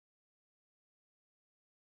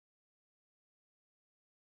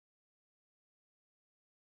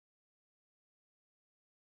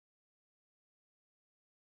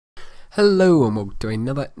Hello and welcome to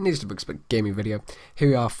another News to Books But Gaming video. Here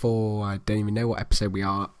we are for, I don't even know what episode we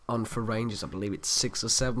are on for Rangers. I believe it's 6 or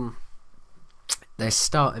 7. They're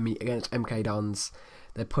starting me against MK Dons.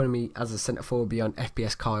 They're putting me as a centre forward beyond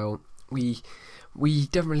FPS Kyle. We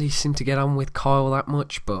don't really seem to get on with Kyle that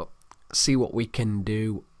much, but see what we can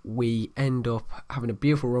do. We end up having a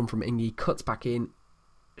beautiful run from Ingy, cuts back in,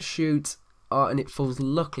 shoots, and it falls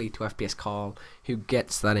luckily to FPS Kyle, who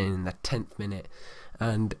gets that in the 10th minute.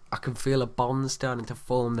 And I can feel a bond starting to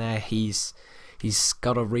form there. He's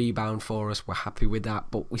got a rebound for us. We're happy with that,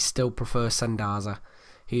 but we still prefer Sandaza.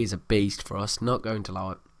 He is a beast for us. Not going to allow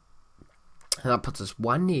it. And that puts us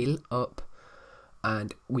 1-0 up,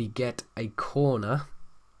 and we get a corner.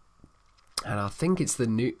 And I think it's the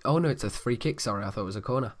new. Oh no, it's a free kick. Sorry, I thought it was a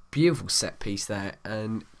corner. Beautiful set piece there,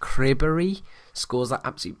 and Cribbery scores that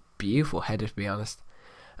absolutely beautiful header, to be honest.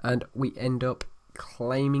 And we end up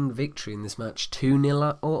claiming victory in this match.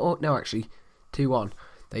 2-0, or no, actually 2-1.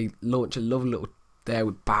 They launch a lovely little there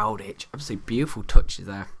with Bowditch. Absolutely beautiful touches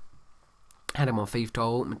there. Had him on FIFA to our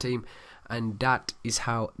ultimate team, and that is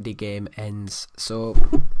how the game ends. So,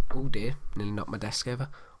 oh dear, nearly knocked my desk over.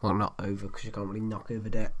 Well, not over, because you can't really knock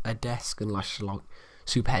over a desk unless you're like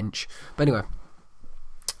super hench. But anyway,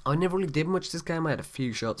 I never really did much this game. I had a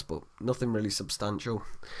few shots, but nothing really substantial.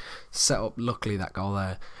 Set up, luckily, that goal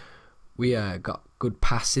there. We got good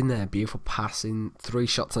passing there, beautiful passing, 3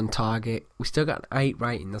 shots on target. We still got an 8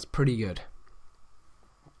 rating, that's pretty good.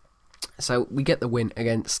 So we get the win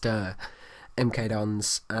against MK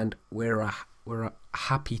Dons, and we're a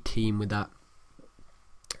happy team with that.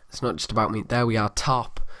 It's not just about me. There we are,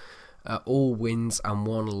 top. All wins and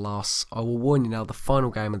 1 loss. I will warn you now, the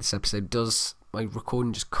final game of this episode does, my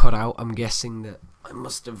recording just cut out. I'm guessing that I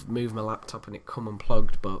must have moved my laptop and it come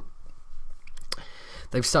unplugged, but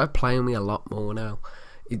they've started playing me a lot more now.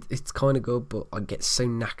 It's kind of good, but I get so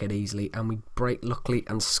knackered easily, and we break luckily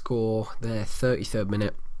and score their 33rd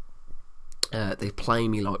minute. They play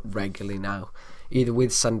me like regularly now, either with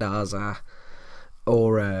Sandaza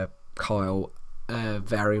or Kyle,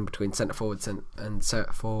 varying between centre forward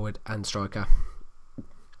and striker.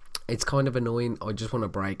 It's kind of annoying. I just want to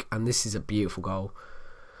break, and this is a beautiful goal.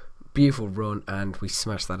 Beautiful run, and we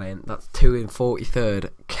smash that in. That's 2 in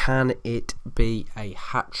 43rd. Can it be a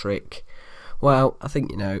hat-trick? Well, I think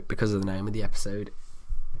you know, because of the name of the episode,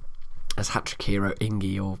 as Hattrick Hero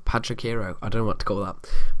Ingy or Patrick Hero. I don't know what to call that,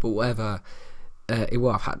 but whatever. It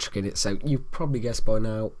will have hat-trick in it, so you've probably guessed by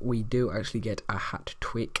now, we do actually get a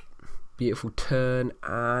hat-trick. Beautiful turn,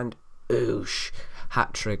 and oosh,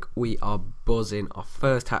 hat-trick. We are buzzing. Our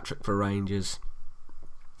first hat-trick for Rangers.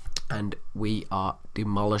 And we are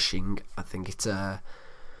demolishing, I think it's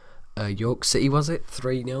York City, was it?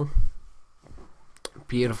 3-0.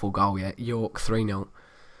 Beautiful goal, yeah. York 3-0.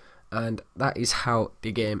 And that is how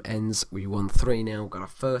the game ends. We won 3-0, got our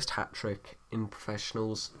first hat-trick in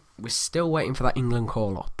professionals. We're still waiting for that England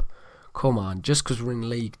call-up. Come on, just because we're in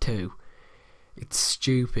League 2. It's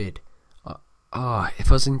stupid. If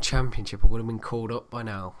I was in Championship, I would have been called up by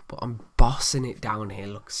now. But I'm bossing it down here.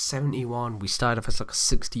 Look, 71. We started off as like a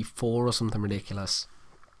 64 or something ridiculous.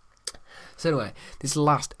 So anyway, this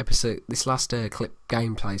last clip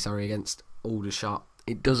gameplay, against Aldershot,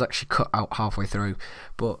 it does actually cut out halfway through.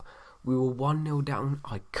 But we were 1-0 down.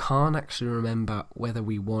 I can't actually remember whether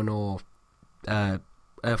we won or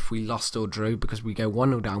if we lost or drew, because we go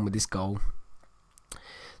 1-0 down with this goal.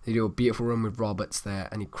 They do a beautiful run with Roberts there,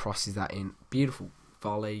 and he crosses that in. Beautiful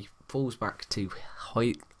volley, falls back to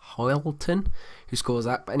Hoylton, who scores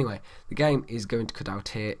that. But anyway, the game is going to cut out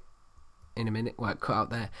here in a minute. Well, cut out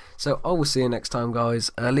there. So I will see you next time, guys.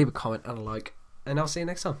 Leave a comment and a like, and I'll see you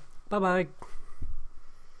next time. Bye bye.